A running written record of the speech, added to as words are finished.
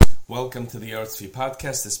Welcome to the Eretz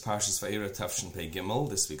podcast. This Parshas Vayera Tafshin Pei Gimel.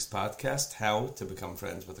 This week's podcast, How to Become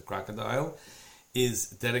Friends with a Crocodile, is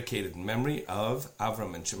dedicated in memory of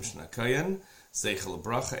Avram and Shimshon HaKohen, Zeichel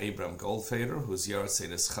Bracha Abram Goldfeder, whose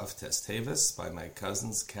Yahrzeit is Chav Tes Tevis, by my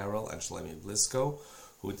cousins Carol and Shlomi Blisko,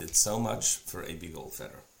 who did so much for A.B.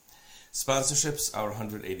 Goldfeder. Sponsorships are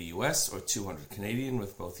 180 US or 200 Canadian,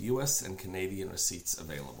 with both US and Canadian receipts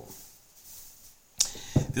available.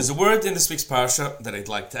 There's a word in this week's Parsha that I'd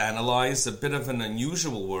like to analyze, a bit of an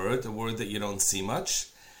unusual word, a word that you don't see much,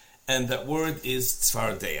 and that word is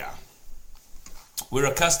tzvardeya. We're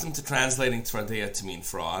accustomed to translating tzvardeya to mean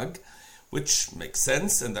frog, which makes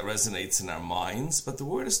sense and that resonates in our minds, but the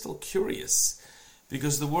word is still curious,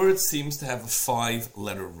 because the word seems to have a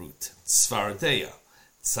 5-letter root, tzvardeya,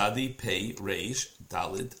 tzadi, pei, reish,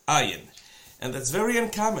 dalid, ayin, and that's very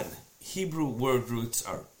uncommon. Hebrew word roots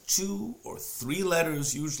are 2 or 3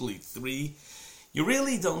 letters, usually 3. You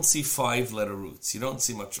really don't see 5-letter roots. You don't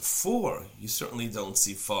see much of 4. You certainly don't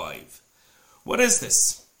see 5. What is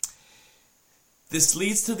this? This question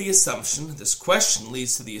leads to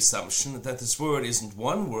the assumption that this word isn't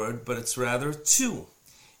one word, but it's rather 2.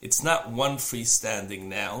 It's not one freestanding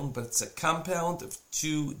noun, but it's a compound of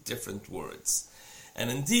 2 different words.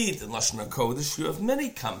 And indeed, in Lashon HaKodesh, you have many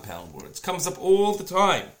compound words. It comes up all the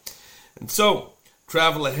time. And so,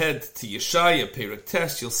 travel ahead to Yeshaya, Perek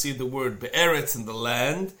Tes, you'll see the word Be'eretz, in the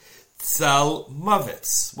land, Tzal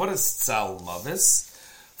Mavetz. What is Tzal Mavetz?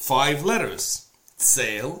 5 letters.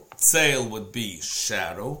 Tzel would be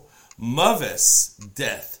shadow. Mavetz,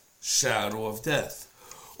 death, shadow of death.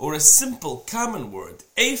 Or a simple common word,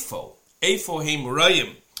 Eifo Heim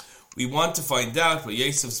Rayim. We want to find out where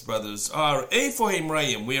Yosef's brothers are. Eifo Heim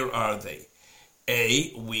Rayim, where are they?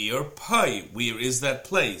 Where, Pai, where is that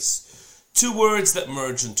place? 2 words that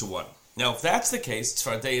merge into one. Now, if that's the case,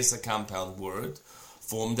 tzvardeya is a compound word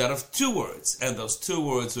formed out of 2 words, and those 2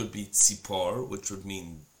 words would be tzipor, which would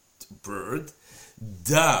mean bird,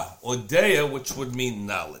 da, or deya, which would mean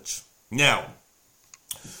knowledge. Now,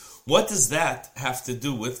 what does that have to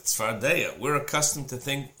do with tzvardeya? We're accustomed to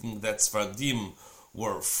thinking that tzvardim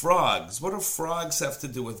were frogs. What do frogs have to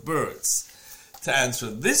do with birds? To answer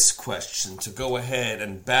this question, to go ahead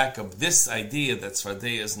and back up this idea that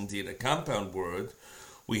tzvardeya is indeed a compound word,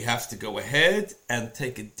 we have to go ahead and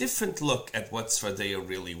take a different look at what tzvardeya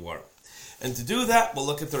really were. And to do that, we'll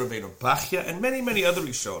look at the Rabbeinu Bachya and many, many other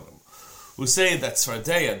Rishonim who say that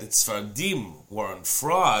tzvardeya, that tzvardim, weren't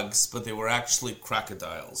frogs, but they were actually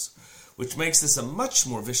crocodiles, which makes this a much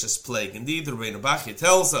more vicious plague. Indeed, the Rabbeinu Bachya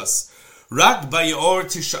tells us, Rak bayor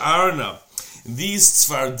tish'arna, these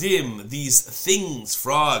tzvardim, these things,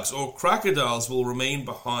 frogs or crocodiles, will remain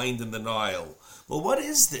behind in the Nile. Well, what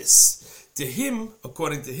is this? To him,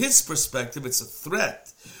 according to his perspective, it's a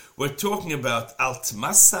threat. We're talking about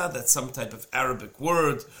altmasa, that's some type of Arabic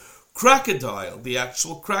word. Crocodile, the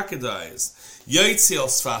actual crocodiles. Yoitziel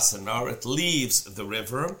sfasanar, it leaves the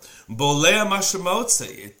river. Bolea mashamotze,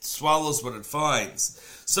 it swallows what it finds.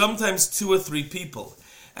 Sometimes 2 or 3 people.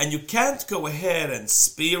 And you can't go ahead and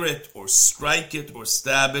spear it or strike it or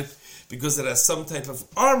stab it because it has some type of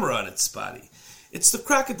armor on its body. It's the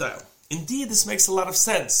crocodile. Indeed, this makes a lot of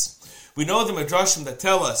sense. We know the Midrashim that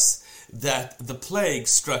tell us that the plague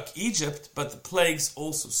struck Egypt, but the plagues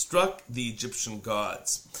also struck the Egyptian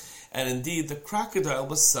gods. And indeed, the crocodile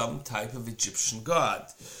was some type of Egyptian god.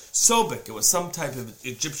 Sobek, it was some type of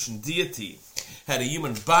Egyptian deity. Had a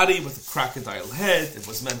human body with a crocodile head. It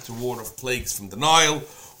was meant to ward off plagues from the Nile,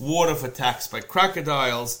 ward off attacks by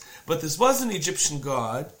crocodiles. But this was an Egyptian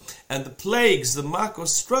god, and the plagues, the Makos,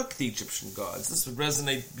 struck the Egyptian gods. This would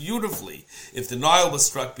resonate beautifully if the Nile was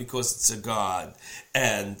struck because it's a god,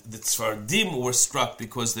 and the Tzvardim were struck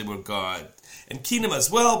because they were god, and Kinim as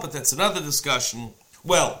well, but that's another discussion.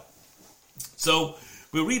 Well, so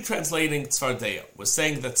we're retranslating tzvardeya. We're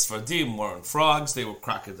saying that tzvardim weren't frogs, they were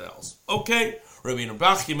crocodiles. Okay, Rabbeinu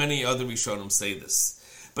Bachya, many other Rishonim say this.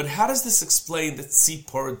 But how does this explain that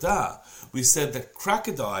tzipor da? We said that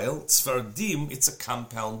crocodile, tzvardim, it's a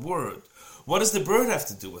compound word. What does the bird have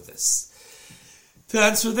to do with this? To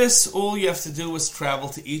answer this, all you have to do is travel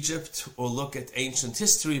to Egypt or look at ancient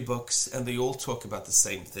history books, and they all talk about the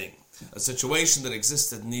same thing. A situation that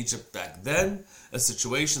existed in Egypt back then, a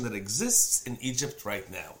situation that exists in Egypt right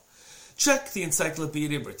now. Check the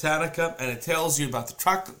Encyclopedia Britannica, and it tells you about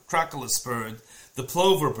the Crocodiles bird, the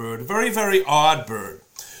plover bird, a very, very odd bird.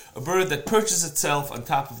 A bird that perches itself on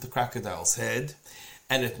top of the crocodile's head,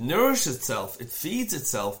 and it nourishes itself, it feeds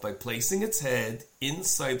itself by placing its head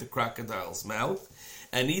inside the crocodile's mouth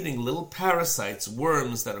and eating little parasites,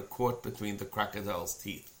 worms that are caught between the crocodile's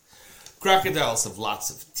teeth. Crocodiles have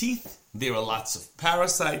lots of teeth. There are lots of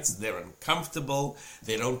parasites. They're uncomfortable.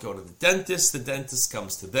 They don't go to the dentist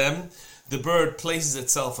comes to them. The bird places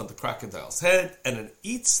itself on the crocodile's head and it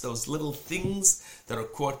eats those little things that are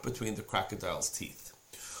caught between the crocodile's teeth.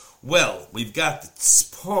 Well, we've got the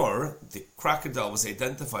tzpor. The crocodile was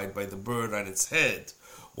identified by the bird on its head.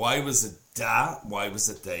 Why was it da? Why was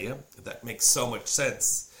it dea? That makes so much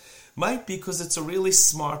sense. Might be because it's a really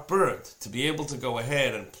smart bird to be able to go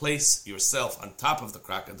ahead and place yourself on top of the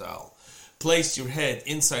crocodile, place your head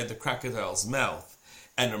inside the crocodile's mouth,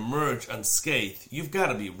 and emerge unscathed. You've got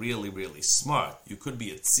to be really, really smart. You could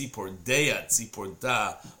be a tzipor dea, tzipor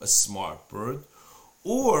da, a smart bird.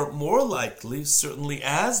 Or, more likely, certainly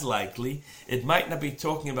as likely, it might not be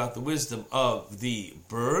talking about the wisdom of the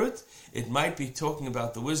bird. It might be talking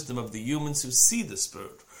about the wisdom of the humans who see this bird.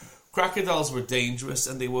 Crocodiles were dangerous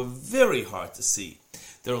and they were very hard to see.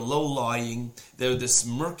 They're low-lying. They're this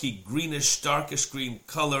murky, greenish, darkish green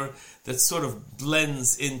color that sort of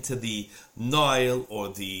blends into the Nile or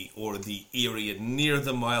the area near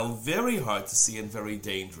the Nile. Very hard to see and very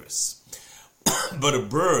dangerous. But a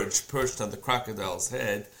bird perched on the crocodile's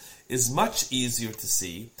head is much easier to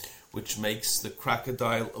see, which makes the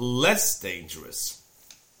crocodile less dangerous.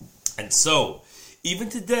 And so, even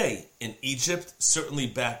today in Egypt, certainly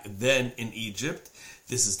back then in Egypt,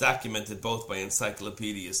 this is documented both by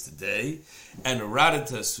encyclopedias today and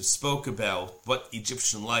Herodotus, who spoke about what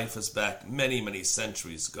Egyptian life was back many, many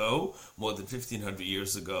centuries ago, more than 1,500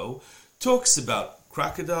 years ago, talks about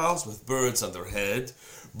crocodiles with birds on their head,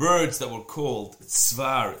 birds that were called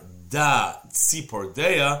tzvar da tzipor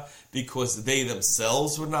dea because they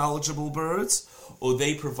themselves were knowledgeable birds, or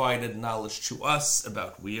they provided knowledge to us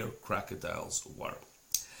about where crocodiles were.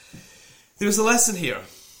 There's a lesson here.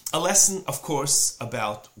 A lesson, of course,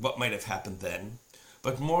 about what might have happened then,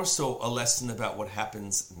 but more so a lesson about what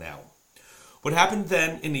happens now. What happened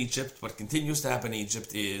then in Egypt, what continues to happen in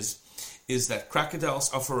Egypt is that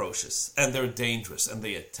crocodiles are ferocious, and they're dangerous, and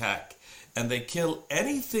they attack, and they kill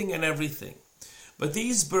anything and everything. But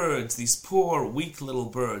these birds, these poor, weak little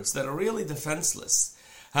birds that are really defenseless,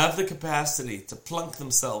 have the capacity to plunk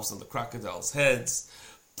themselves on the crocodile's heads,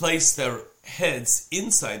 place their heads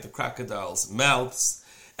inside the crocodile's mouths,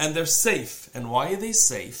 and they're safe. And why are they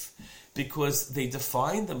safe? Because they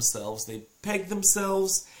define themselves, they peg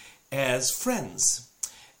themselves as friends.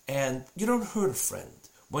 And you don't hurt a friend.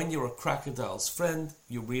 When you're a crocodile's friend,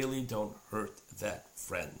 you really don't hurt that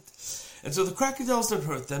friend. And so the crocodiles don't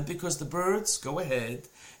hurt them because the birds go ahead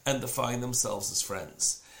and define themselves as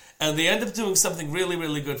friends. And they end up doing something really,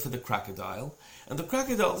 really good for the crocodile. And the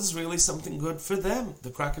crocodile is really something good for them.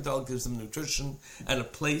 The crocodile gives them nutrition and a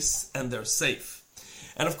place, and they're safe.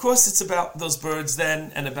 And of course, it's about those birds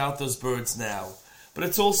then and about those birds now. But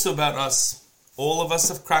it's also about us. All of us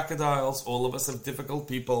have crocodiles. All of us have difficult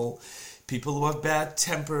people. People who have bad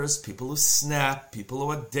tempers. People who snap. People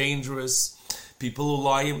who are dangerous. People who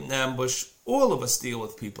lie in ambush. All of us deal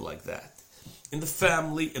with people like that. In the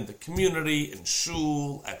family, in the community, in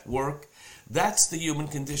shul, at work. That's the human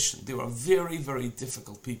condition. There are very, very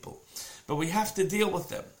difficult people. But we have to deal with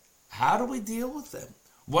them. How do we deal with them?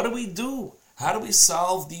 What do we do? How do we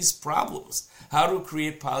solve these problems? How do we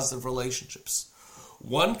create positive relationships?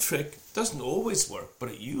 One trick doesn't always work, but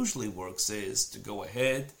it usually works, is to go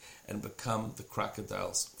ahead and become the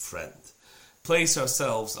crocodile's friend. Place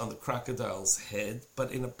ourselves on the crocodile's head,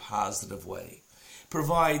 but in a positive way.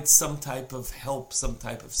 Provide some type of help, some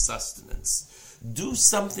type of sustenance. Do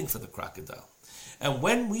something for the crocodile. And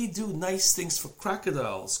when we do nice things for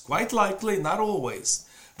crocodiles, quite likely, not always,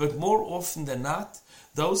 but more often than not,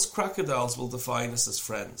 those crocodiles will define us as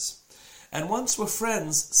friends. And once we're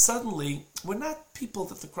friends, suddenly we're not people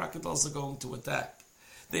that the crocodiles are going to attack.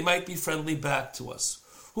 They might be friendly back to us.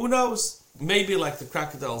 Who knows? Maybe like the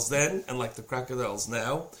crocodiles then and like the crocodiles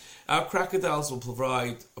now, our crocodiles will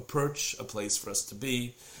provide a perch, a place for us to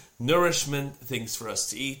be, nourishment, things for us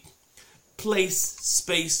to eat, place,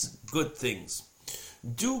 space, good things.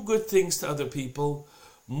 Do good things to other people.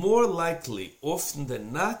 More likely, often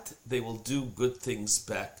than not, they will do good things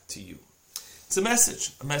back to you. It's a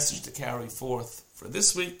message to carry forth for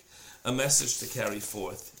this week, a message to carry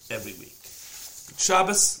forth every week. Good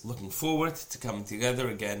Shabbos, looking forward to coming together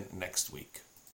again next week.